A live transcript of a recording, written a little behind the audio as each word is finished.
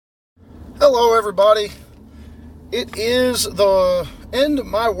Hello, everybody. It is the end of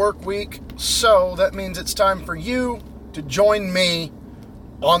my work week, so that means it's time for you to join me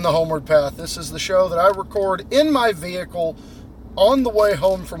on the Homeward Path. This is the show that I record in my vehicle on the way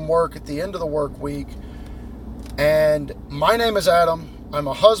home from work at the end of the work week. And my name is Adam. I'm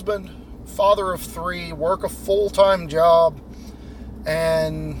a husband, father of 3, work a full-time job,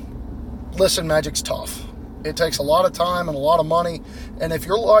 and listen, magic's tough. It takes a lot of time and a lot of money, and if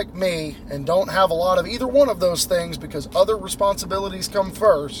you're like me and don't have a lot of either one of those things because other responsibilities come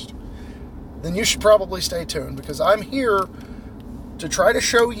first, then you should probably stay tuned, because I'm here to try to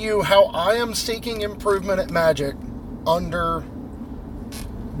show you how I am seeking improvement at Magic under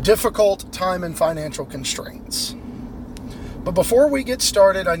difficult time and financial constraints. But before we get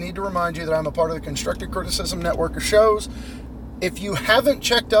started, I need to remind you that I'm a part of the Constructive Criticism Network of shows. If you haven't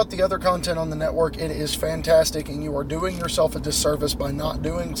checked out the other content on the network, it is fantastic, and you are doing yourself a disservice by not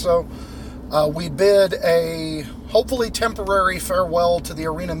doing so. We bid a hopefully temporary farewell to the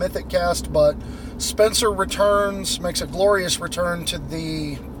Arena Mythic cast, but Spencer returns, makes a glorious return to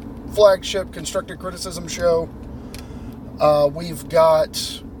the flagship Constructive Criticism show. We've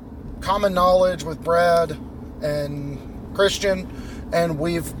got Common Knowledge with Brad and Christian, and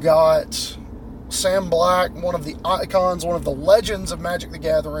we've got Sam Black, one of the icons, one of the legends of Magic the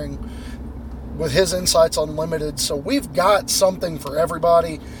Gathering, with his insights on Limited. So we've got something for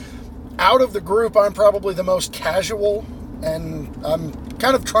everybody. Out of the group, I'm probably the most casual, and I'm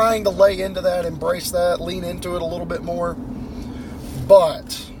kind of trying to lay into that, embrace that, lean into it a little bit more.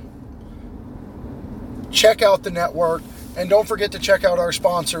 But check out the network, and don't forget to check out our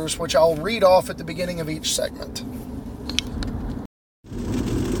sponsors, which I'll read off at the beginning of each segment.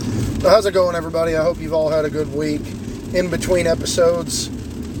 So how's it going, everybody? I hope you've all had a good week in between episodes.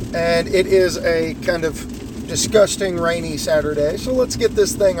 And it is a kind of disgusting rainy Saturday, so let's get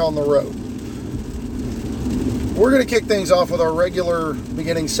this thing on the road. We're going to kick things off with our regular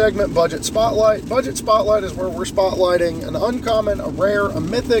beginning segment, Budget Spotlight. Budget Spotlight is where we're spotlighting an uncommon, a rare, a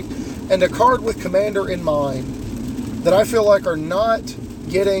mythic, and a card with Commander in mind that I feel like are not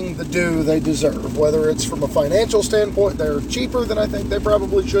getting the due they deserve. Whether it's from a financial standpoint, they're cheaper than I think they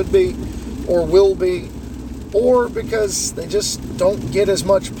probably should be or will be, or because they just don't get as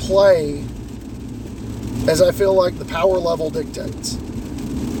much play as I feel like the power level dictates.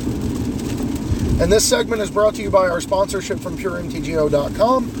 And this segment is brought to you by our sponsorship from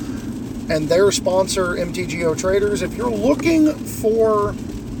PureMTGO.com and their sponsor, MTGO Traders. If you're looking for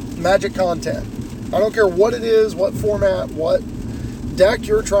Magic content, I don't care what it is, what format, what deck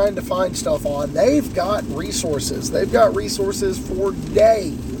you're trying to find stuff on, they've got resources. They've got resources for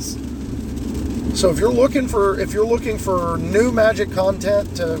days. So if you're looking for new Magic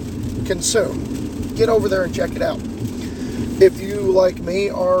content to consume, get over there and check it out. If you, like me,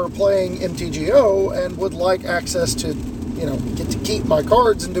 are playing MTGO and would like access to, get to keep my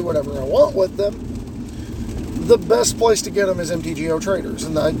cards and do whatever I want with them, the best place to get them is MTGO Traders.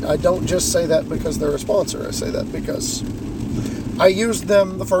 And I don't just say that because they're a sponsor. I say that because I used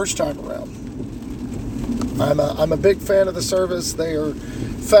them the first time around. I'm a big fan of the service. They are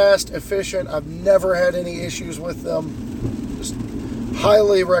fast, efficient. I've never had any issues with them. Just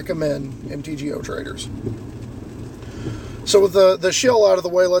highly recommend MTGO Traders. So with the shill out of the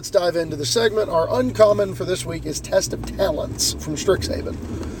way, let's dive into the segment. Our uncommon for this week is Test of Talents from Strixhaven.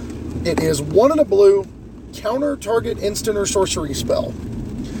 It is 1 and a blue, counter target instant or sorcery spell.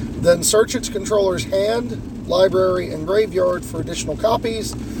 Then search its controller's hand, library, and graveyard for additional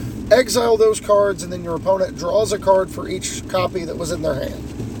copies. Exile those cards, and then your opponent draws a card for each copy that was in their hand.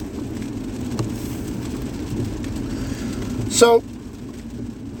 So,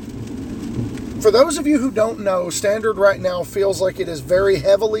 for those of you who don't know, Standard right now feels like it is very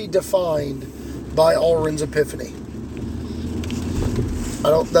heavily defined by Alrund's Epiphany.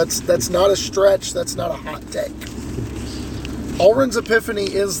 That's not a stretch, that's not a hot take. Alrund's Epiphany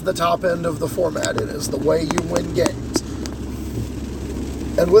is the top end of the format. It is the way you win games.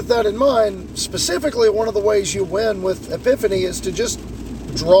 And with that in mind, specifically one of the ways you win with Epiphany is to just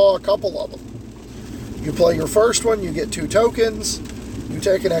draw a couple of them. You play your first one, you get 2 tokens, you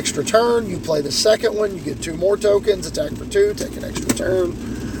take an extra turn, you play the second one, you get 2 more tokens, attack for 2, take an extra turn,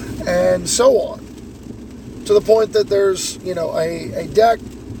 and so on. To the point that there's, a deck,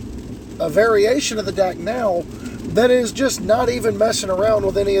 a variation of the deck now that is just not even messing around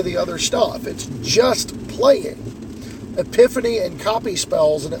with any of the other stuff. It's just playing Epiphany and copy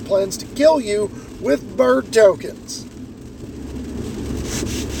spells, and it plans to kill you with bird tokens.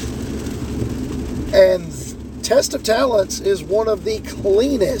 And Test of Talents is one of the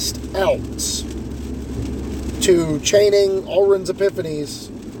cleanest outs to chaining Alrund's Epiphanies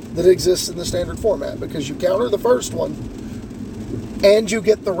that exists in the standard format, because you counter the first one and you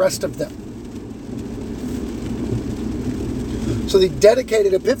get the rest of them. So the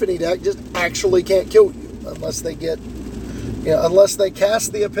dedicated Epiphany deck just actually can't kill you unless they cast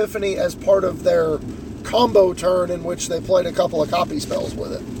the Epiphany as part of their combo turn in which they played a couple of copy spells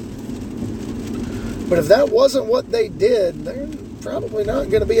with it. But if that wasn't what they did, they're probably not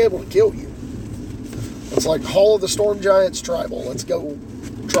going to be able to kill you. It's like Hall of the Storm Giants Tribal. Let's go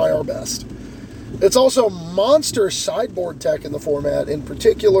try our best. It's also monster sideboard tech in the format, in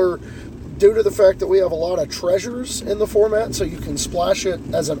particular due to the fact that we have a lot of treasures in the format, so you can splash it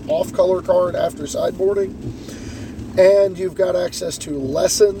as an off-color card after sideboarding. And you've got access to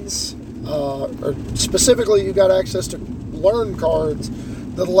lessons, or specifically you've got access to learn cards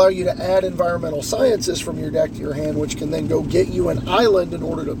that allow you to add environmental sciences from your deck to your hand, which can then go get you an island in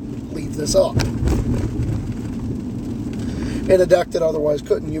order to leave this up in a deck that otherwise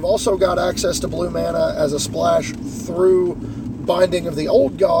couldn't. You've also got access to blue mana as a splash through Binding of the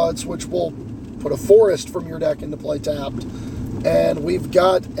Old Gods, which will put a forest from your deck into play tapped. And we've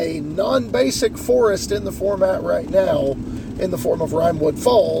got a non-basic forest in the format right now in the form of Rimewood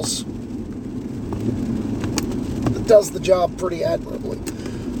Falls that does the job pretty admirably.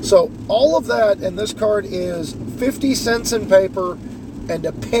 So all of that, and this card is 50 cents in paper and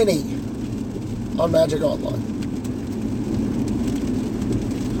a penny on Magic Online.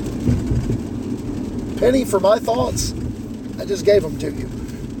 Penny for my thoughts. I just gave them to you.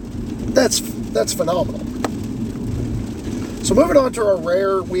 That's phenomenal. So moving on to our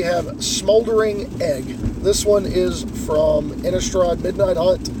rare, we have Smoldering Egg. This one is from Innistrad Midnight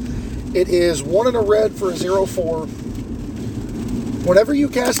Hunt. It is 1 and a red for a 0/4. Whenever you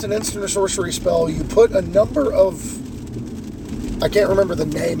cast an instant or sorcery spell, you put a number of, I can't remember the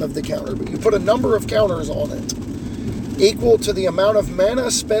name of the counter, but you put a number of counters on it equal to the amount of mana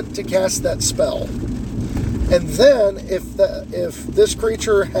spent to cast that spell. And then, if this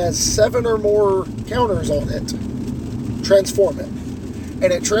creature has 7 or more counters on it, transform it.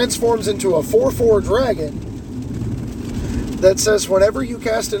 And it transforms into a 4/4 dragon that says whenever you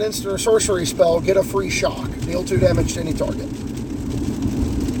cast an instant or sorcery spell, get a free shock. Deal 2 damage to any target.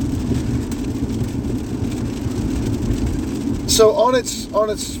 So on its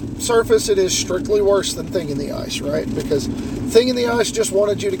surface, it is strictly worse than Thing in the Ice, right? Because Thing in the Ice just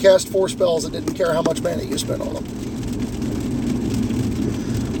wanted you to cast 4 spells and didn't care how much mana you spent on them.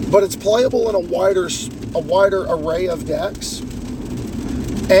 But it's playable in a wider array of decks,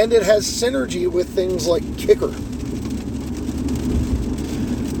 and it has synergy with things like Kicker.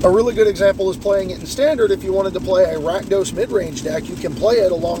 A really good example is playing it in Standard. If you wanted to play a Rakdos mid-range deck, you can play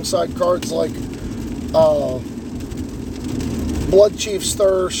it alongside cards like Bloodchief's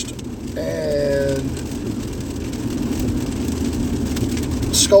Thirst and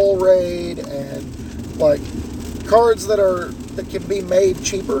Skull Raid, and like cards that can be made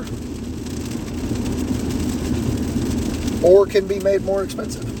cheaper or can be made more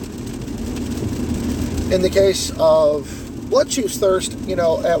expensive. In the case of Bloodchief's Thirst,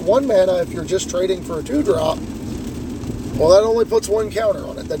 at 1 mana, if you're just trading for a 2-drop, well, that only puts 1 counter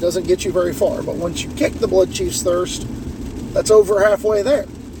on it. That doesn't get you very far. But once you kick the Bloodchief's Thirst, that's over halfway there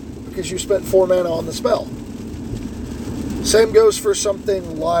because you spent 4 mana on the spell. Same goes for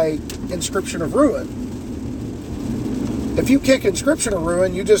something like Inscription of Ruin. If you kick Inscription of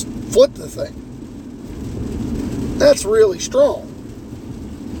Ruin, you just flip the thing. That's really strong.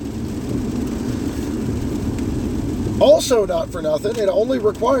 Also, not for nothing, it only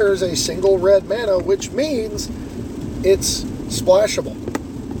requires a single red mana, which means it's splashable.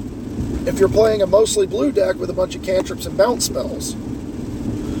 If you're playing a mostly blue deck with a bunch of cantrips and bounce spells,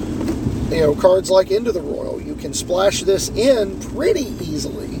 cards like Into the Royal, you can splash this in pretty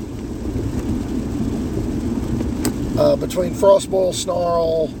easily. Between Frostboil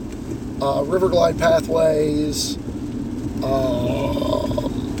Snarl, Riverglide Pathways,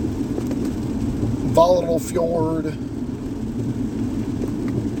 Volatile Fjord,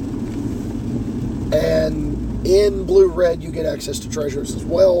 and in blue-red you get access to treasures as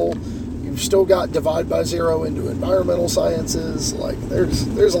well. You've still got Divide by Zero into environmental sciences. Like,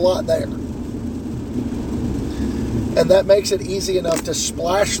 there's a lot there. And that makes it easy enough to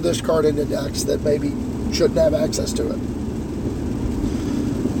splash this card into decks that maybe shouldn't have access to it.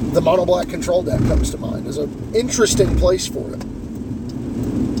 The Mono Black Control deck comes to mind as an interesting place for it.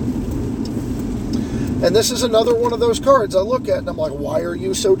 And this is another one of those cards I look at and I'm like, why are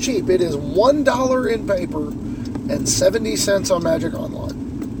you so cheap? It is $1 in paper and 70 cents on Magic Online.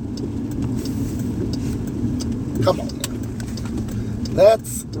 Come on now.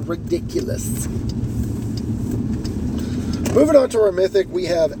 That's ridiculous. Moving on to our mythic, we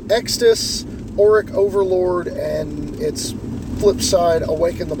have Extus, Auric Overlord, and its flip side,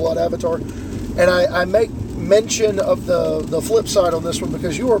 Awaken the Blood Avatar. And I make mention of the flip side on this one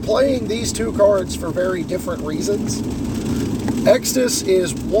because you are playing these two cards for very different reasons. Extus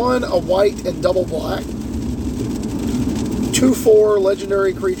is 1, a white and double black. 2/4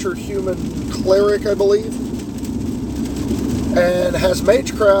 legendary creature, human cleric, I believe. And has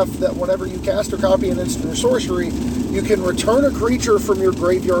Magecraft that whenever you cast or copy an instant or sorcery, you can return a creature from your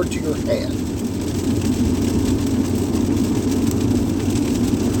graveyard to your hand.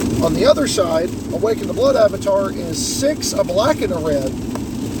 On the other side, Awaken the Blood Avatar is 6, a black and a red.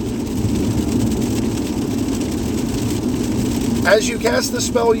 As you cast the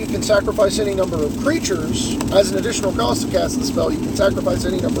spell, you can sacrifice any number of creatures. As an additional cost to cast the spell, you can sacrifice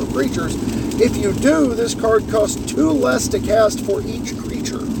any number of creatures. If you do, this card costs 2 less to cast for each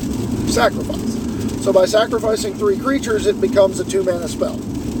creature sacrifice. So by sacrificing 3 creatures, it becomes a 2-mana spell.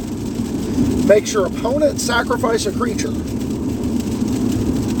 Makes your opponent sacrifice a creature.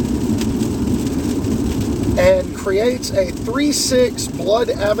 And creates a 3/6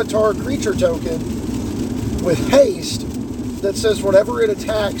 Blood Avatar creature token with haste that says whenever it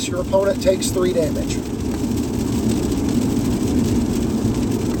attacks, your opponent takes 3 damage.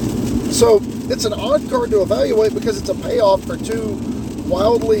 So it's an odd card to evaluate because it's a payoff for 2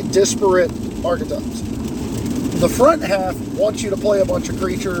 wildly disparate archetypes. The front half wants you to play a bunch of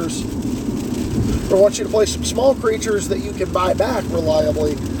creatures, or wants you to play some small creatures that you can buy back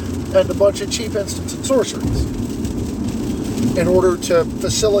reliably, and a bunch of cheap instants and sorceries in order to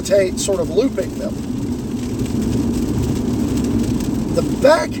facilitate sort of looping them. The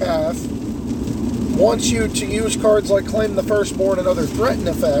back half wants you to use cards like Claim the Firstborn and other threaten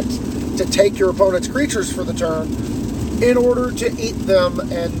effects to take your opponent's creatures for the turn in order to eat them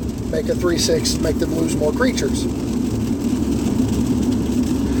and make a 3/6, make them lose more creatures.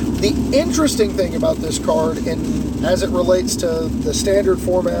 The interesting thing about this card, as it relates to the standard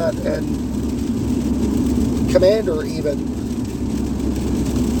format and Commander even,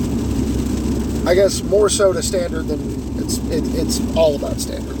 I guess more so to standard than it's all about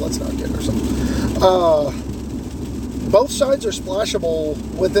standard. Let's not kid ourselves. Both sides are splashable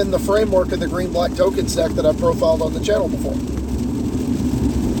within the framework of the green-black tokens deck that I've profiled on the channel before.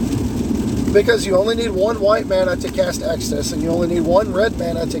 Because you only need 1 white mana to cast Extus, and you only need 1 red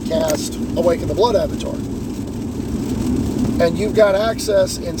mana to cast Awaken the Blood Avatar. And you've got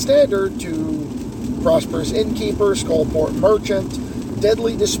access in Standard to Prosperous Innkeeper, Skullport Merchant,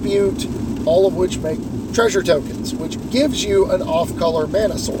 Deadly Dispute, all of which make treasure tokens, which gives you an off-color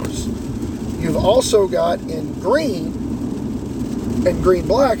mana source. You've also got in green and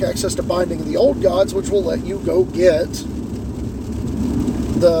green-black access to Binding of the Old Gods, which will let you go get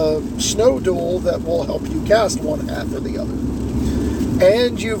the Snow Duel that will help you cast one half or the other.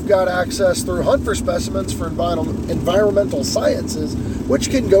 And you've got access through Hunt for Specimens for environmental sciences,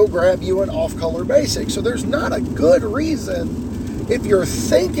 which can go grab you an off-color basic. So there's not a good reason, if you're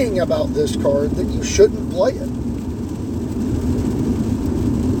thinking about this card, that you shouldn't play it.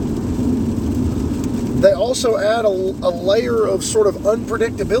 They also add a layer of sort of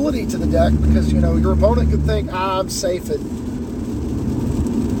unpredictability to the deck because, you know, your opponent could think, I'm safe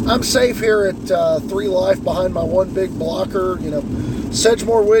here at 3 life behind my 1 big blocker. You know,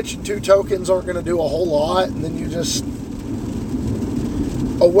 Sedgemoor Witch and 2 tokens aren't going to do a whole lot, and then you just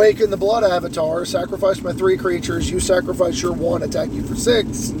Awaken the Blood Avatar, sacrifice my 3 creatures, you sacrifice your 1, attack you for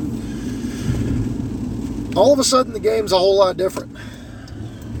 6. And all of a sudden, the game's a whole lot different.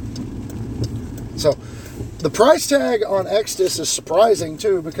 So, the price tag on Extus is surprising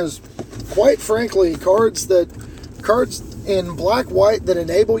too, because quite frankly, cards in black-white that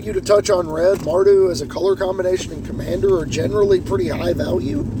enable you to touch on red, Mardu as a color combination in Commander, are generally pretty high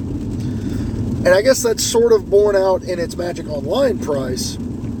value. And I guess that's sort of borne out in its Magic Online price.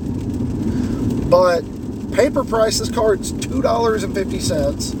 But paper price, this card's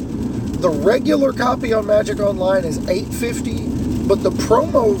 $2.50. The regular copy on Magic Online is $8.50, but the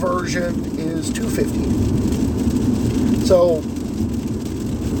promo version is $2.50. So,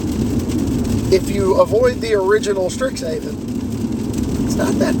 if you avoid the original Strixhaven, it's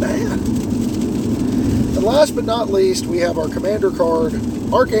not that bad. And last but not least, we have our Commander card,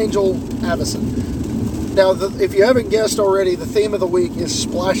 Archangel Avacyn. Now, if you haven't guessed already, the theme of the week is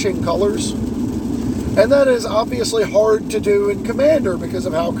splashing colors. And that is obviously hard to do in Commander because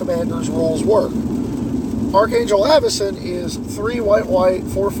of how Commander's rules work. Archangel Avacyn is 3 white,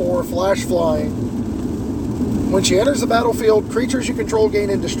 4/4, flash flying. When she enters the battlefield, creatures you control gain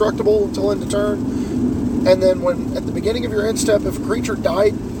indestructible until end of turn. And then at the beginning of your end step, if a creature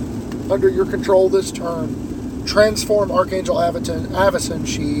died under your control this turn, transform Archangel Avacyn.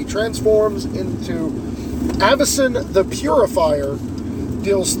 She transforms into Avacyn the Purifier,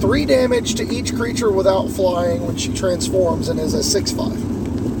 deals 3 damage to each creature without flying when she transforms, and is a 6/5.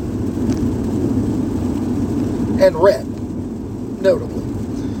 And red, notably.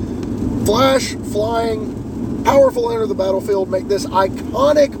 Flash, flying, powerful enter the battlefield, make this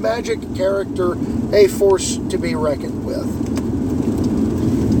iconic Magic character a force to be reckoned with.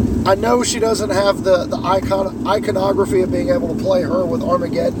 I know she doesn't have the iconography of being able to play her with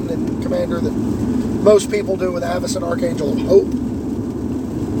Armageddon and Commander that most people do with Avacyn Archangel of Hope.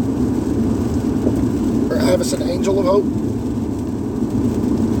 Or Avacyn Angel of Hope.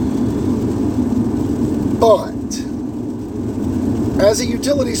 But as a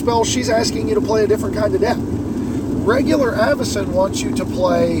utility spell, she's asking you to play a different kind of deck. Regular Avacyn wants you to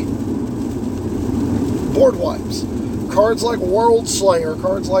play board wipes. Cards like World Slayer,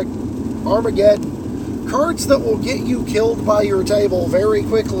 cards like Armageddon, cards that will get you killed by your table very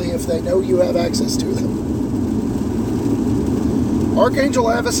quickly if they know you have access to them. Archangel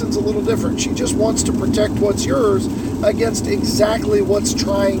Avacyn's a little different. She just wants to protect what's yours against exactly what's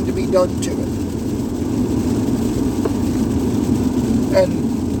trying to be done to it.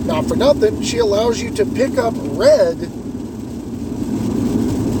 And not for nothing, she allows you to pick up red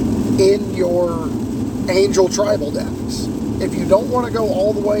in your Angel tribal decks. If you don't want to go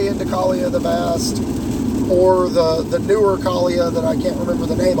all the way into Kaalia the Vast or the newer Kaalia that I can't remember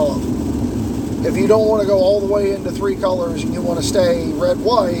the name of, if you don't want to go all the way into 3 colors and you want to stay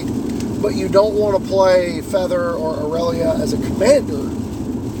red-white, but you don't want to play Feather or Aurelia as a commander,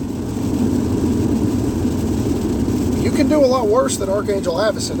 you can do a lot worse than Archangel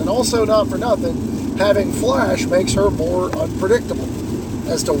Avacyn. And also, not for nothing, having Flash makes her more unpredictable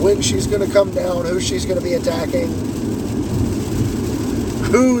as to when she's going to come down, who she's going to be attacking,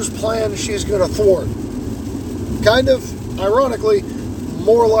 whose plan she's going to thwart. Kind of, ironically,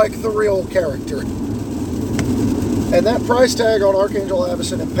 more like the real character. And that price tag on Archangel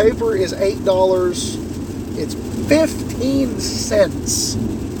Avacyn in paper is $8. It's 15 cents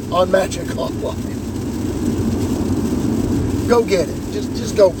on Magic Online. Go get it.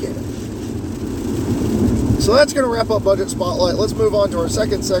 Just go get it. So that's going to wrap up Budget Spotlight. Let's move on to our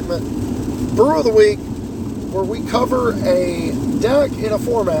second segment, Brew of the Week, where we cover a deck in a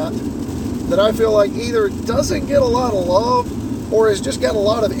format that I feel like either doesn't get a lot of love or has just got a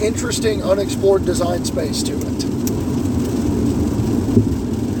lot of interesting, unexplored design space to it.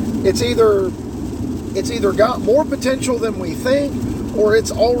 It's either got more potential than we think, or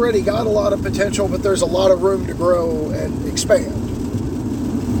it's already got a lot of potential, but there's a lot of room to grow and expand.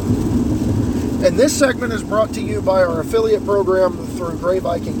 And this segment is brought to you by our affiliate program through Grey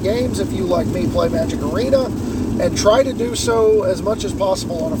Viking Games. If you, like me, play Magic Arena and try to do so as much as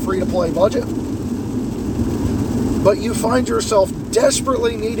possible on a free-to-play budget, but you find yourself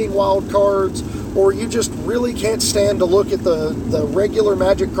desperately needing wild cards, or you just really can't stand to look at the regular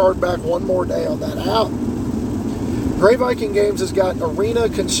Magic card back one more day on that app, Grey Viking Games has got arena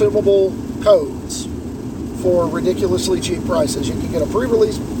consumable codes for ridiculously cheap prices. You can get a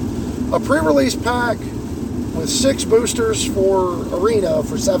pre-release pack with 6 boosters for arena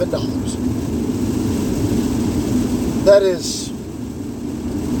for $7. That is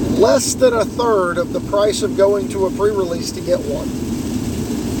less than a third of the price of going to a pre-release to get one.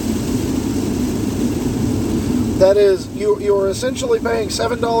 That is, you're essentially paying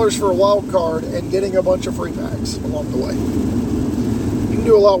 $7 for a wild card and getting a bunch of free packs along the way. You can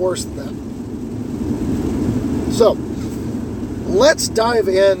do a lot worse than that. So, let's dive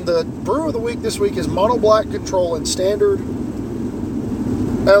in. The Brew of the Week this week is Mono Black Control in Standard.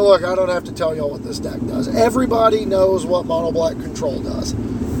 And look, I don't have to tell y'all what this deck does. Everybody knows what Mono Black Control does.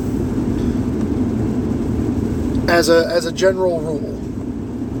 As a general rule.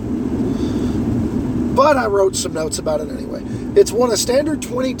 But I wrote some notes about it anyway. It's one of Standard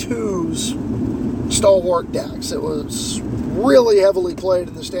 22's stalwart decks. It was really heavily played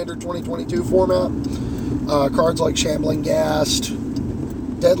in the Standard 2022 format. Cards like Shambling Ghast,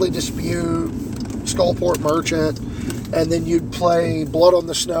 Deadly Dispute, Skullport Merchant, and then you'd play Blood on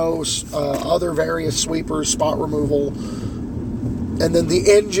the Snow, other various sweepers, spot removal, and then the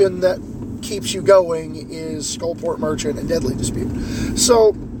engine that keeps you going is Skullport Merchant and Deadly Dispute.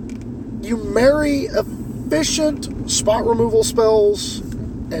 So you marry efficient spot removal spells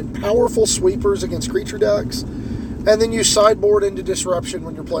and powerful sweepers against creature decks, and then you sideboard into Disruption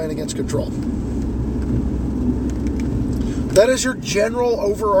when you're playing against Control. That is your general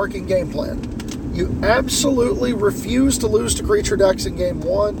overarching game plan. You absolutely refuse to lose to creature decks in game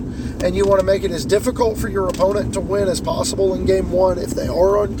one, and you want to make it as difficult for your opponent to win as possible in game one if they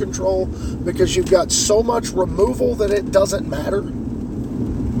are on control, because you've got so much removal that it doesn't matter.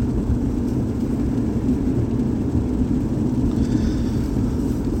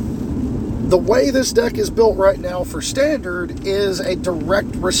 The way this deck is built right now for Standard is a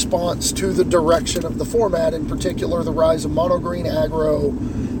direct response to the direction of the format, in particular the rise of mono-green aggro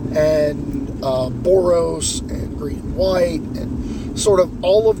and Boros and green-white and sort of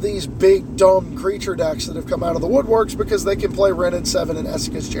all of these big, dumb creature decks that have come out of the woodworks because they can play Wrenn and 7 and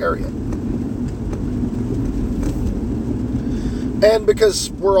Esika's Chariot. And because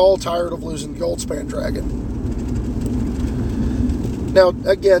we're all tired of losing Goldspan Dragon. Now,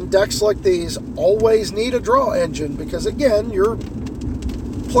 again, decks like these always need a draw engine because, again, you're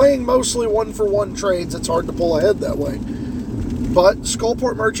playing mostly one-for-one trades. It's hard to pull ahead that way. But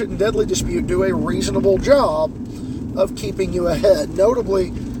Skullport Merchant and Deadly Dispute do a reasonable job of keeping you ahead.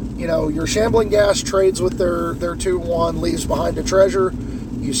 Notably, you know, your Shambling Gas trades with their 2-1, leaves behind a treasure.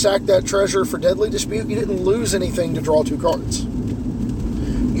 You sack that treasure for Deadly Dispute. You didn't lose anything to draw 2 cards.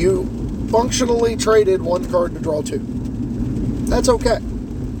 You functionally traded 1 card to draw 2. That's okay.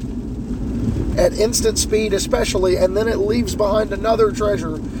 At instant speed especially, and then it leaves behind another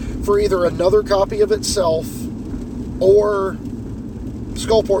treasure for either another copy of itself or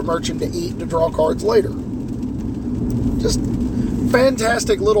Skullport Merchant to eat to draw cards later. Just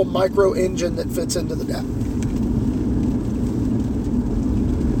fantastic little micro engine that fits into the deck.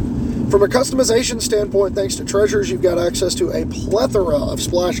 From a customization standpoint, thanks to treasures, you've got access to a plethora of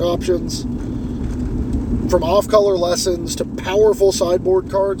splash options. From off-color lessons to powerful sideboard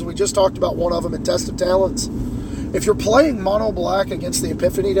cards. We just talked about one of them in Test of Talents. If you're playing mono black against the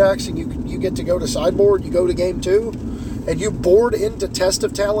Epiphany decks and you get to go to sideboard, you go to game 2, and you board into Test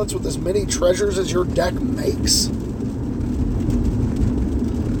of Talents with as many treasures as your deck makes.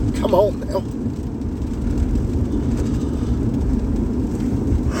 Come on now.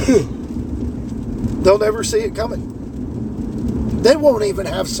 They'll never see it coming. They won't even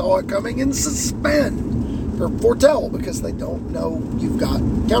have saw it coming in Suspend. Or foretell, because they don't know you've got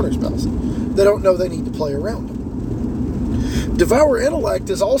counterspells. They don't know they need to play around them. Devour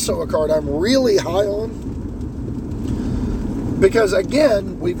Intellect is also a card I'm really high on, because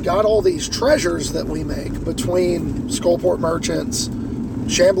again, we've got all these treasures that we make between Skullport Merchants,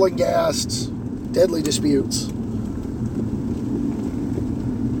 Shambling Ghasts, Deadly Disputes,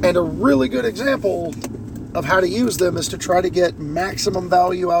 and a really good example of how to use them is to try to get maximum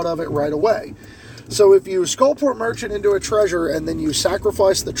value out of it right away. So if you Skullport Merchant into a treasure and then you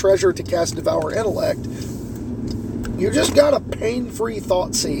sacrifice the treasure to cast Devour Intellect, you just got a pain-free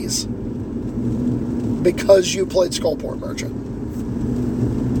Thoughtseize because you played Skullport Merchant.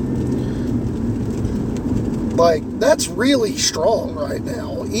 Like, that's really strong right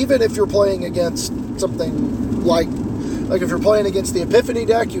now. Even if you're playing against something like if you're playing against the Epiphany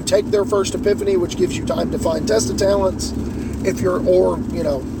deck, you take their first Epiphany, which gives you time to find Test of Talents.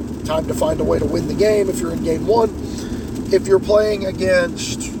 Time to find a way to win the game if you're in game 1. If you're playing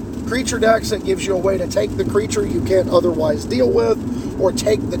against creature decks, it gives you a way to take the creature you can't otherwise deal with, or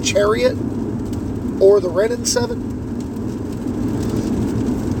take the Chariot, or the Wrenn and 7.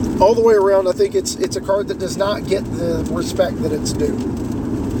 All the way around, I think it's a card that does not get the respect that it's due.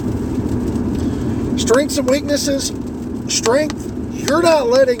 Strengths and weaknesses. Strength, you're not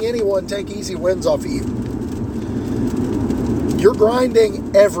letting anyone take easy wins off of you. You're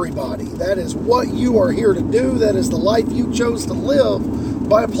grinding everybody. That is what you are here to do. That is the life you chose to live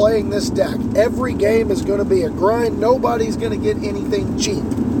by playing this deck. Every game is going to be a grind. Nobody's going to get anything cheap.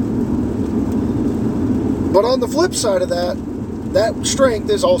 But on the flip side of that, that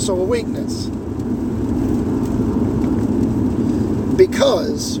strength is also a weakness.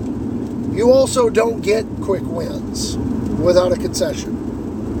 Because you also don't get quick wins without a concession.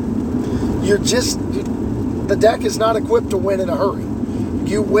 The deck is not equipped to win in a hurry.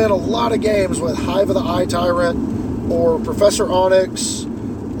 You win a lot of games with Hive of the Eye Tyrant, or Professor Onyx,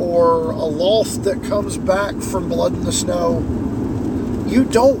 or a Loth that comes back from Blood in the Snow. You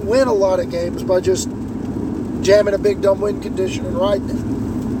don't win a lot of games by just jamming a big dumb win condition and riding it.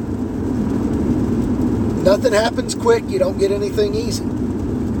 Nothing happens quick, you don't get anything easy.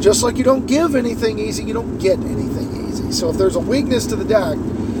 Just like you don't give anything easy, you don't get anything easy. So if there's a weakness to the deck,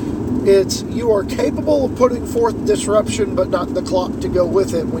 it's you are capable of putting forth disruption, but not the clock to go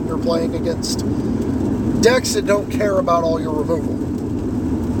with it when you're playing against decks that don't care about all your removal.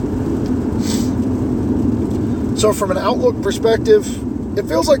 So from an outlook perspective, it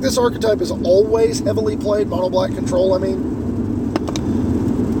feels like this archetype is always heavily played, mono black control,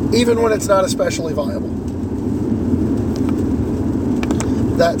 even when it's not especially viable.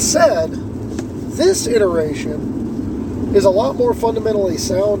 That said, this iteration is a lot more fundamentally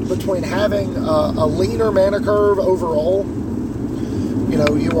sound between having a leaner mana curve overall. You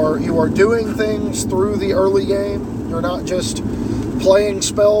know, you are doing things through the early game. You're not just playing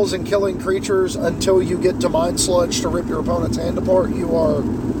spells and killing creatures until you get to Mind Sludge to rip your opponent's hand apart. You are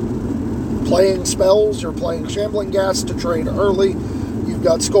playing spells, you're playing Shambling Gas to trade early, you've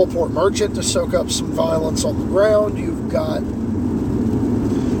got Skullport Merchant to soak up some violence on the ground, you've got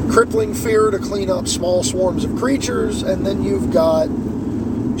Crippling Fear to clean up small swarms of creatures, and then you've got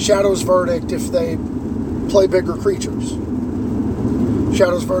Shadow's Verdict if they play bigger creatures.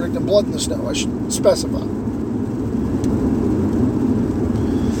 Shadow's Verdict and Blood in the Snow, I should specify.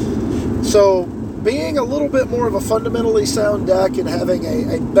 So, being a little bit more of a fundamentally sound deck and having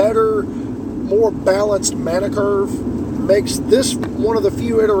a better, more balanced mana curve makes this one of the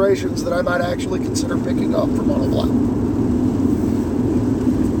few iterations that I might actually consider picking up for Mono Black.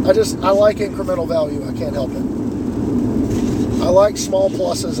 I like incremental value, I can't help it. I like small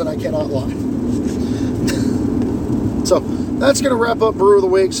pluses and I cannot lie. So, that's going to wrap up Brew of the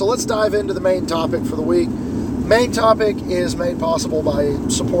Week, so let's dive into the main topic for the week. Main topic is made possible by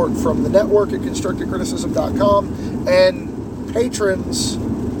support from the network at constructedcriticism.com and patrons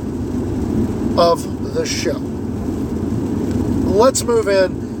of the show. Let's move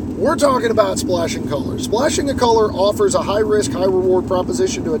in. We're talking about splashing colors. Splashing a color offers a high-risk, high-reward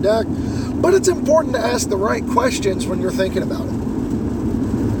proposition to a deck, but it's important to ask the right questions when you're thinking about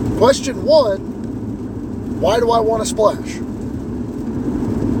it. Question 1, why do I want to splash?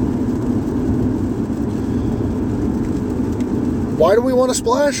 Why do we want to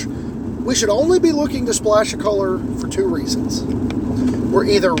splash? We should only be looking to splash a color for 2 reasons. We're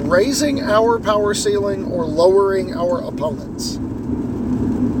either raising our power ceiling or lowering our opponents.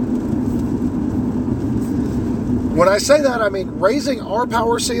 When I say that, I mean raising our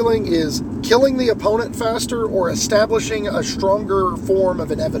power ceiling is killing the opponent faster or establishing a stronger form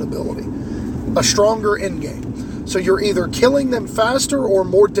of inevitability, a stronger endgame. So you're either killing them faster or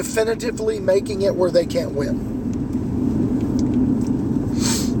more definitively making it where they can't win.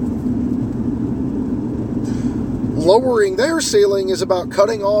 Lowering their ceiling is about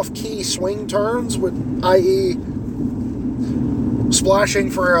cutting off key swing turns, i.e. splashing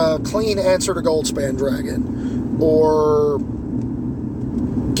for a clean answer to Goldspan Dragon, or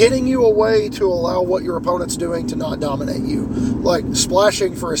getting you a way to allow what your opponent's doing to not dominate you, like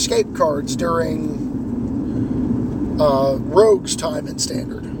splashing for escape cards during Rogue's time in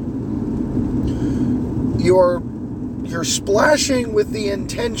Standard. You're splashing with the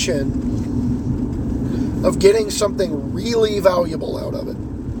intention of getting something really valuable out of it.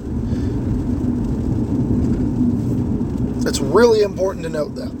 It's really important to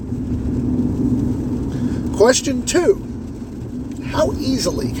note that. Question 2, how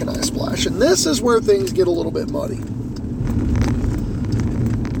easily can I splash? And this is where things get a little bit muddy.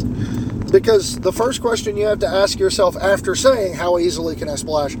 Because the first question you have to ask yourself after saying, how easily can I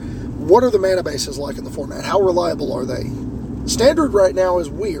splash? What are the mana bases like in the format? How reliable are they? Standard right now is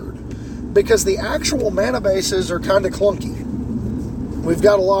weird, because the actual mana bases are kind of clunky. We've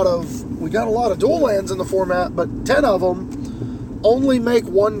got a lot of dual lands in the format, but 10 of them only make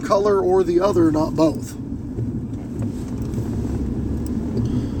one color or the other, not both.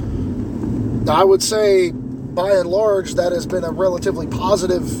 I would say, by and large, that has been a relatively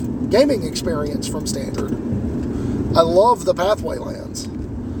positive gaming experience from Standard. I love the Pathway lands,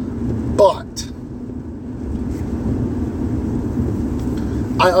 but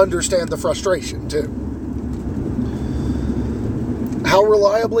I understand the frustration, too. How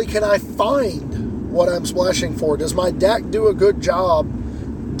reliably can I find what I'm splashing for? Does my deck do a good job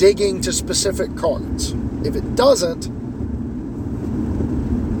digging to specific cards? If it doesn't,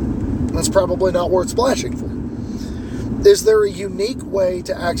 that's probably not worth splashing for. Is there a unique way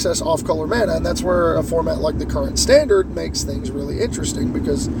to access off-color mana? And that's where a format like the current Standard makes things really interesting,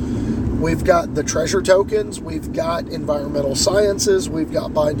 because we've got the treasure tokens, we've got environmental sciences, we've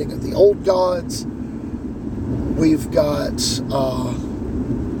got Binding of the Old Gods, we've got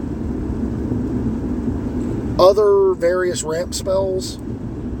other various ramp spells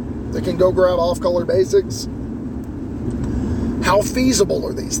that can go grab off-color basics. How feasible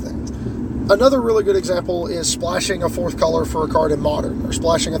are these things? Another really good example is splashing a 4th color for a card in Modern, or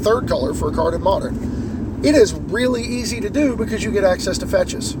splashing a 3rd color for a card in Modern. It is really easy to do because you get access to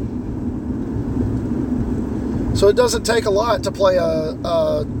fetches. So it doesn't take a lot to play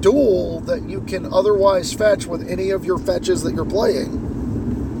a duel that you can otherwise fetch with any of your fetches that you're playing.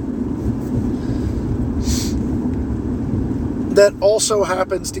 that also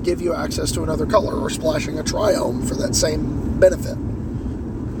happens to give you access to another color, or splashing a Triome for that same benefit.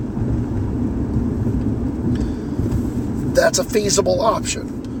 That's a feasible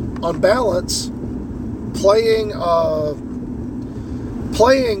option. On balance, playing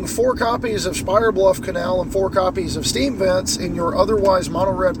 4 copies of Spirebluff Canal and 4 copies of Steam Vents in your otherwise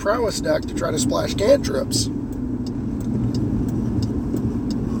mono-red prowess deck to try to splash cantrips,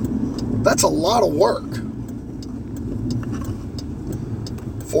 that's a lot of work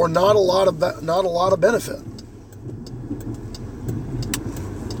for not a lot of benefit.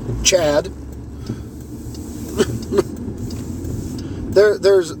 Chad,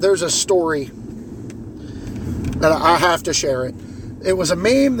 there's a story, and I have to share it. It was a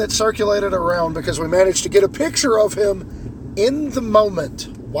meme that circulated around because we managed to get a picture of him in the moment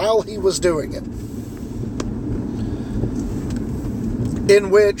while he was doing it, in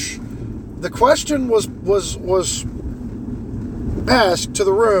which the question was asked to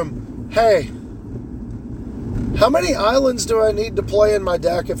the room, hey, how many islands do I need to play in my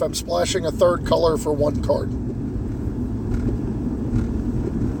deck if I'm splashing a 3rd color for 1 card?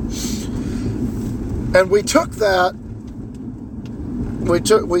 And we took that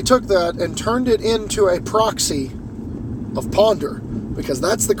and turned it into a proxy of Ponder, because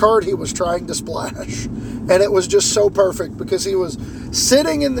that's the card he was trying to splash. And it was just so perfect because he was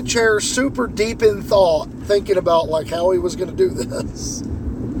sitting in the chair super deep in thought, thinking about like how he was going to do this.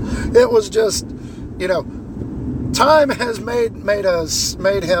 It was just, time has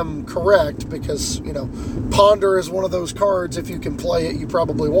made him correct, because, Ponder is one of those cards, if you can play it, you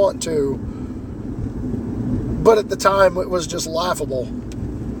probably want to. But at the time, it was just laughable.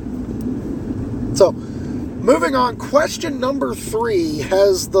 So, moving on, question number 3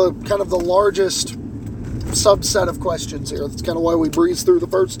 has the kind of the largest subset of questions here. That's kind of why we breezed through the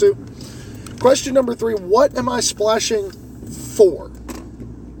first 2. Question number 3, what am I splashing for?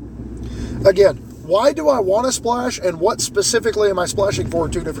 Again, why do I want to splash, and what specifically am I splashing for?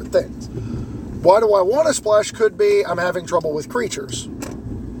 2 different things. Why do I want to splash could be I'm having trouble with creatures,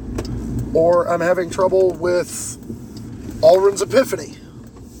 or I'm having trouble with Alrund's Epiphany,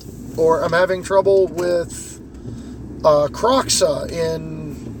 or I'm having trouble with Kroxa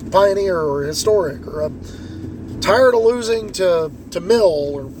in Pioneer or Historic, or I'm tired of losing to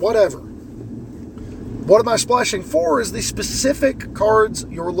Mill, or whatever. What am I splashing for is the specific cards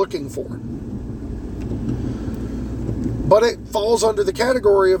you're looking for. But it falls under the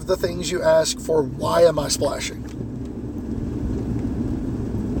category of the things you ask for, why am I splashing?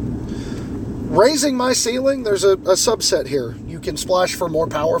 Raising my ceiling, there's a subset here. You can splash for more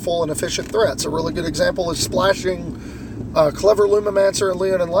powerful and efficient threats. A really good example is splashing Clever Lumimancer and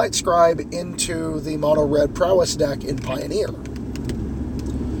Leonin Lightscribe into the mono-red prowess deck in Pioneer.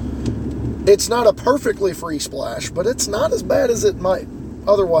 It's not a perfectly free splash, but it's not as bad as it might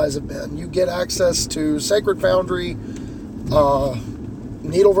otherwise have been. You get access to Sacred Foundry,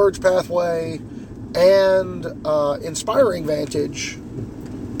 Needle Verge Pathway, and Inspiring Vantage,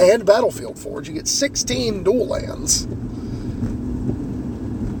 and Battlefield Forge. You get 16 dual lands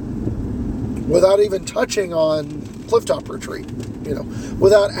without even touching on Clifftop Retreat,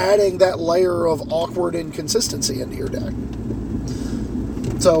 without adding that layer of awkward inconsistency into your deck.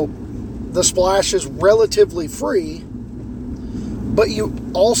 So the splash is relatively free, but you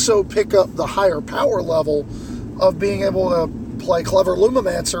also pick up the higher power level of being able to play Clever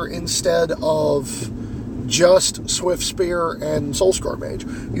Lumimancer instead of just Swift Spear and Soulscar Mage.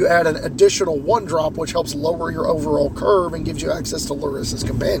 You add an additional 1-drop, which helps lower your overall curve and gives you access to Lurrus's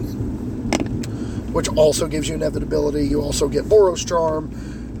Companion, which also gives you inevitability. You also get Boros Charm.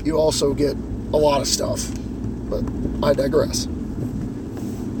 You also get a lot of stuff. But I digress.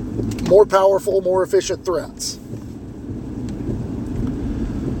 More powerful, more efficient threats.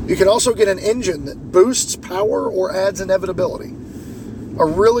 You can also get an engine that boosts power or adds inevitability. A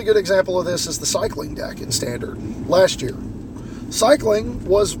really good example of this is the Cycling deck in Standard last year. Cycling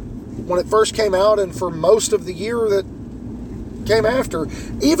was, when it first came out and for most of the year that came after,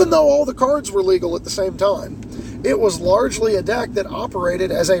 even though all the cards were legal at the same time, it was largely a deck that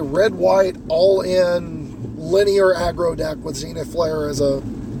operated as a red-white, all-in, linear aggro deck with Zenith Flare as a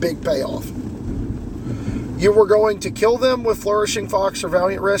big payoff. You were going to kill them with Flourishing Fox or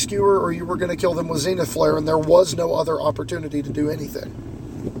Valiant Rescuer, or you were going to kill them with Zenith Flare, and there was no other opportunity to do anything.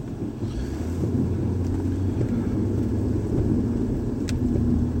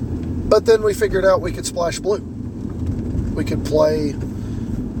 But then we figured out we could splash blue. We could play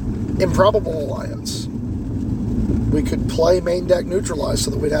Improbable Alliance. We could play main deck Neutralize so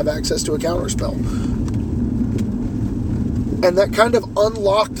that we'd have access to a counterspell. And that kind of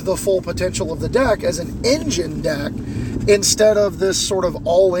unlocked the full potential of the deck as an engine deck instead of this sort of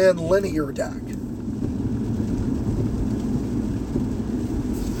all-in linear deck.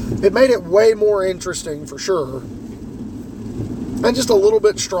 It made it way more interesting for sure, and just a little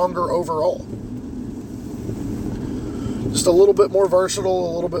bit stronger overall. Just a little bit more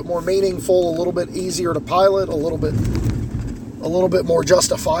versatile, a little bit more meaningful, a little bit easier to pilot, a little bit more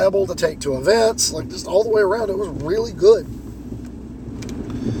justifiable to take to events. Like, just all the way around, it was really good.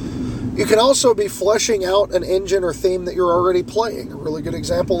 You can also be fleshing out an engine or theme that you're already playing. A really good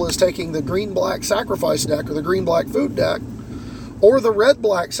example is taking the green-black sacrifice deck or the green-black food deck, or the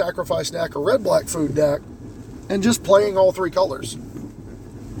red-black sacrifice deck or red-black food deck, and just playing all three colors.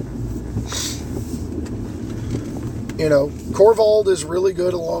 You know, Korvald is really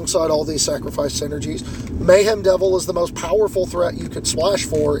good alongside all these sacrifice synergies. Mayhem Devil is the most powerful threat you could splash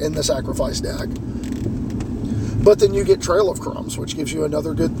for in the sacrifice deck. But then you get Trail of Crumbs, which gives you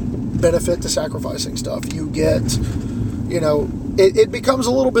another good benefit to sacrificing stuff. You get, you know, it becomes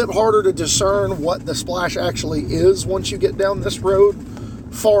a little bit harder to discern what the splash actually is once you get down this road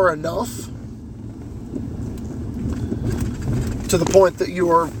far enough to the point that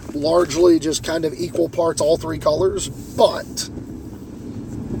you are largely just kind of equal parts all three colors. But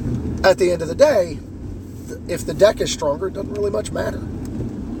at the end of the day, if the deck is stronger, it doesn't really much matter.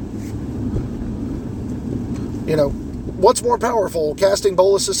 You know, what's more powerful, casting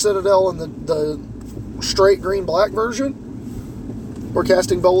Bolas' Citadel in the straight green-black version, or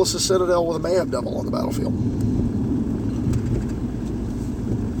casting Bolas' Citadel with a Mayhem Devil on the battlefield?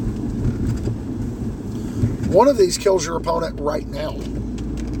 One of these kills your opponent right now,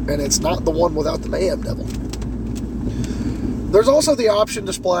 and it's not the one without the Mayhem Devil. There's also the option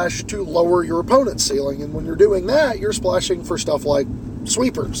to splash to lower your opponent's ceiling, and when you're doing that, you're splashing for stuff like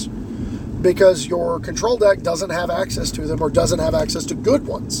sweepers, because your control deck doesn't have access to them, or doesn't have access to good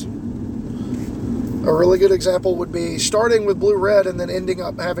ones. A really good example would be starting with blue-red and then ending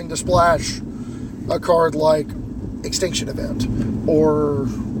up having to splash a card like Extinction Event, or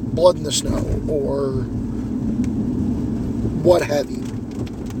Blood in the Snow, or what have you.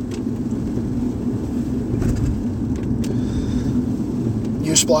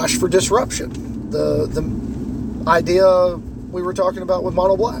 You splash for Disruption. The idea we were talking about with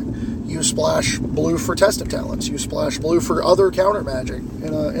Mono Black. You splash blue for Test of Talents. You splash blue for other counter magic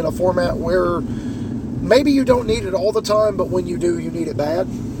in a format where maybe you don't need it all the time, but when you do, you need it bad.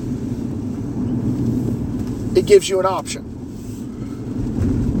 It gives you an option.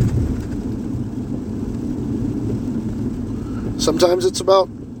 Sometimes it's about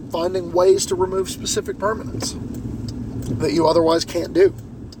finding ways to remove specific permanents that you otherwise can't do.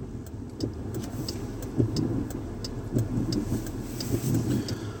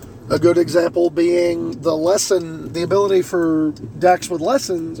 A good example being the ability for decks with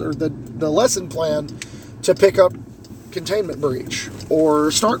lessons, or the lesson plan to pick up Containment Breach or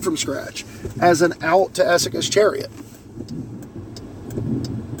Start from Scratch as an out to Esika's Chariot.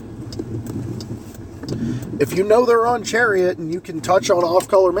 If you know they're on Chariot and you can touch on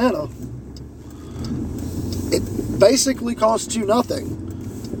off-color mana, it basically costs you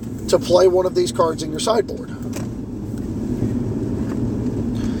nothing to play one of these cards in your sideboard.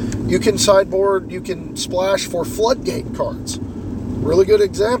 You can splash for Floodgate cards. Really good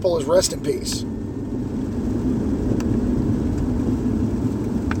example is Rest in Peace.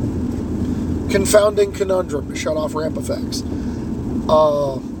 Confounding Conundrum to shut off ramp effects.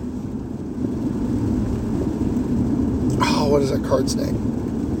 What is that card's name?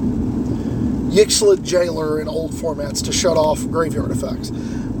 Yixlid Jailer in old formats to shut off graveyard effects.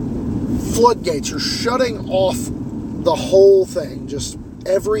 Floodgates, you're shutting off the whole thing. Just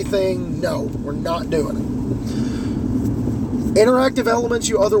everything, no, we're not doing it. Interactive elements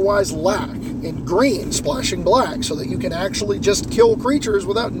you otherwise lack in green, splashing black, so that you can actually just kill creatures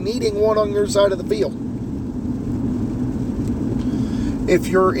without needing one on your side of the field. If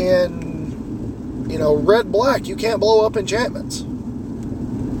you're in, red-black, you can't blow up enchantments.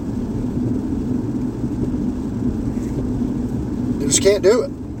 You just can't do it.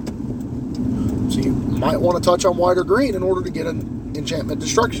 So you might want to touch on white or green in order to get an enchantment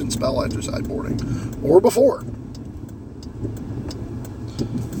destruction spell after sideboarding, or before.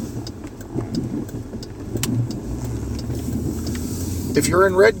 If you're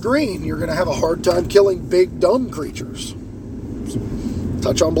in red-green, you're going to have a hard time killing big, dumb creatures.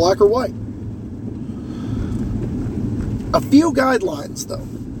 Touch on black or white. A few guidelines, though.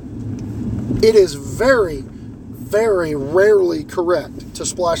 It is very, very rarely correct to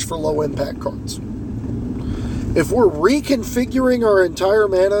splash for low-impact cards. If we're reconfiguring our entire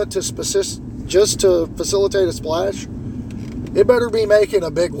mana just to facilitate a splash, it better be making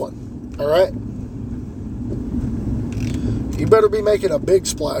a big one, all right? You better be making a big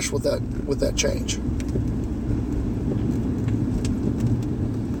splash with that change.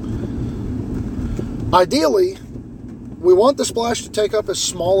 Ideally, we want the splash to take up as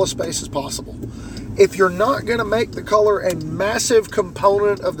small a space as possible. If you're not going to make the color a massive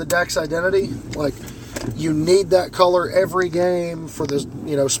component of the deck's identity, like you need that color every game for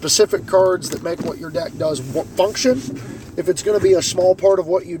the specific cards that make what your deck does function, if it's going to be a small part of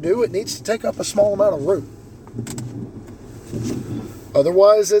what you do, it needs to take up a small amount of room.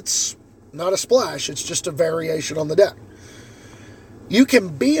 Otherwise, it's not a splash, it's just a variation on the deck. You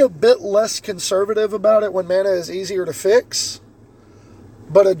can be a bit less conservative about it when mana is easier to fix,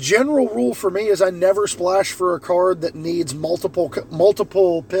 but a general rule for me is I never splash for a card that needs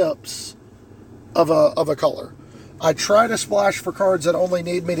multiple pips of a color. I try to splash for cards that only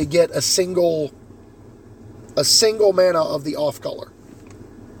need me to get a single mana of the off color.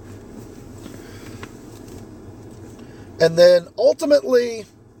 And then ultimately,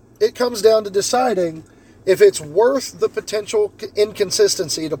 it comes down to deciding if it's worth the potential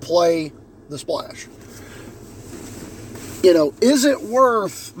inconsistency to play the splash. Is it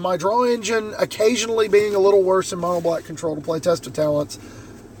worth my draw engine occasionally being a little worse in mono black control to play Test of Talents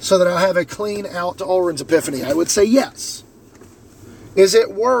so that I have a clean out to Alrund's Epiphany? I would say yes. Is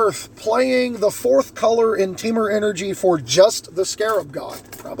it worth playing the fourth color in Temur Energy for just the Scarab God?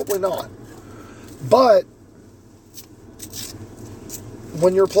 Probably not. But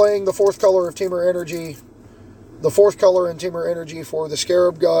when you're playing the fourth color of Temur Energy, the fourth color in Temur Energy for the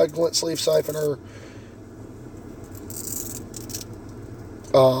Scarab God, Glint Sleeve Siphoner,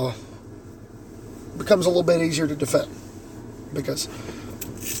 becomes a little bit easier to defend. Because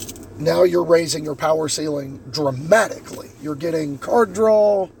now you're raising your power ceiling dramatically. You're getting card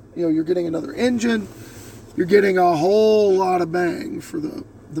draw, you're getting another engine, you're getting a whole lot of bang for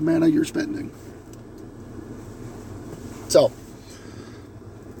the mana you're spending. So,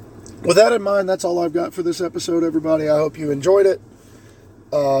 with that in mind, that's all I've got for this episode, everybody. I hope you enjoyed it.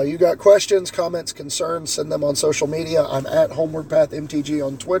 You got questions, comments, concerns, send them on social media. I'm at Homeward Path MTG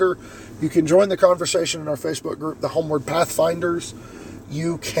on Twitter. You can join the conversation in our Facebook group, the Homeward Pathfinders.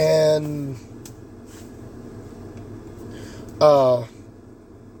 You can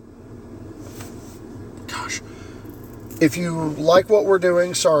if you like what we're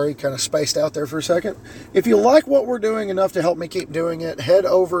doing, sorry, kind of spaced out there for a second. If you like what we're doing enough to help me keep doing it, head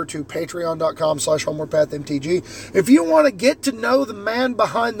over to patreon.com/HomewardPathMTG. If you want to get to know the man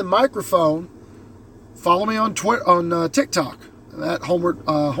behind the microphone, follow me on TikTok, at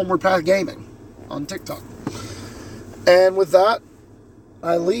Homeward Path Gaming on TikTok. And with that,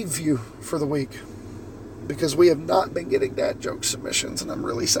 I leave you for the week because we have not been getting dad joke submissions, and I'm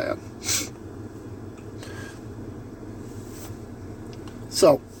really sad.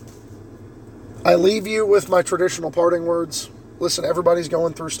 So, I leave you with my traditional parting words. Listen, everybody's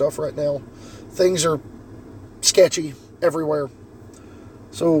going through stuff right now. Things are sketchy everywhere.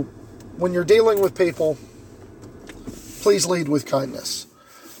 So, when you're dealing with people, please lead with kindness.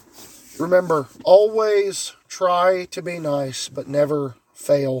 Remember, always try to be nice, but never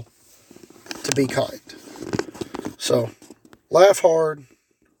fail to be kind. So, laugh hard,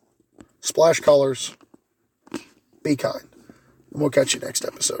 splash colors, be kind. And we'll catch you next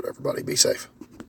episode, everybody. Be safe.